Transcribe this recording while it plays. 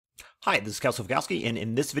Hi, this is Cal Sofkowski, and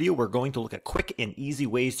in this video, we're going to look at quick and easy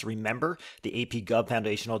ways to remember the AP Gov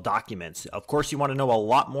foundational documents. Of course, you want to know a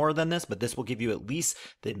lot more than this, but this will give you at least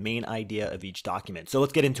the main idea of each document. So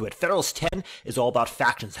let's get into it. Federalist 10 is all about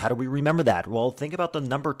factions. How do we remember that? Well, think about the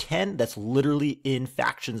number 10 that's literally in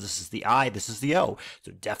factions. This is the I, this is the O.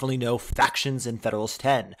 So definitely know factions in Federalist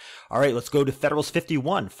 10. All right, let's go to Federalist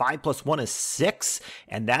 51. 5 plus 1 is 6,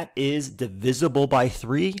 and that is divisible by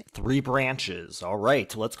 3 branches. All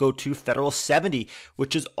right, let's go to Federalist 70,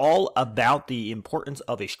 which is all about the importance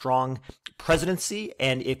of a strong presidency.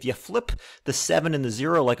 And if you flip the 7 and the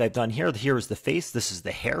 0 like I've done here, here is the face, this is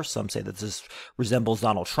the hair. Some say that this resembles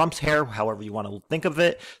Donald Trump's hair, however you want to think of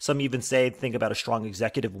it. Some even say think about a strong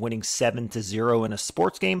executive winning 7-0 in a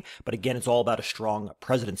sports game, but again, it's all about a strong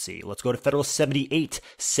presidency. Let's go to Federalist 78,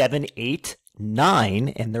 7, 8, 9,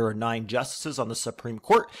 and there are 9 justices on the Supreme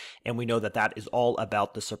Court, and we know that that is all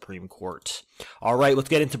about the Supreme Court. All right, let's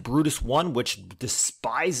get into Brutus 1, which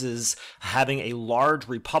despises having a large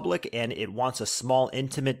republic, and it wants a small,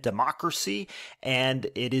 intimate democracy,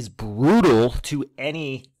 and it is brutal to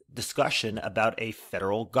any discussion about a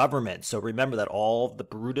federal government. So remember that the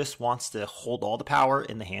Brutus wants to hold all the power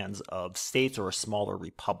in the hands of states or a smaller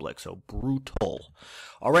republic. So brutal.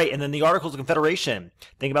 All right, and then the Articles of Confederation.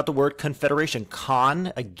 Think about the word confederation.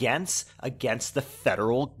 Con, against the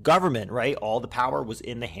federal government, right? All the power was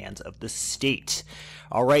in the hands of the state.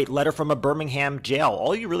 All right, letter from a Birmingham jail.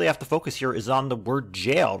 All you really have to focus here is on the word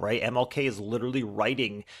jail, right? MLK is literally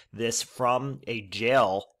writing this from a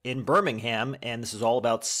jail in Birmingham, and this is all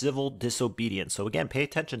about civil disobedience. So again, pay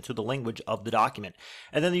attention to the language of the document.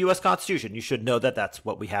 And then the U.S. Constitution. You should know that that's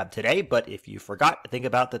what we have today, but if you forgot, think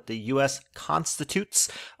about that the U.S. constitutes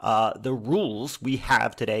the rules we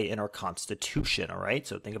have today in our Constitution, all right?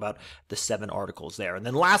 So think about the 7 articles there. And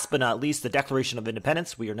then last but not least, the Declaration of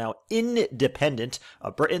Independence. We are now independent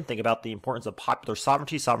of Britain. Think about the importance of popular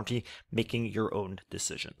sovereignty, making your own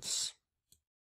decisions.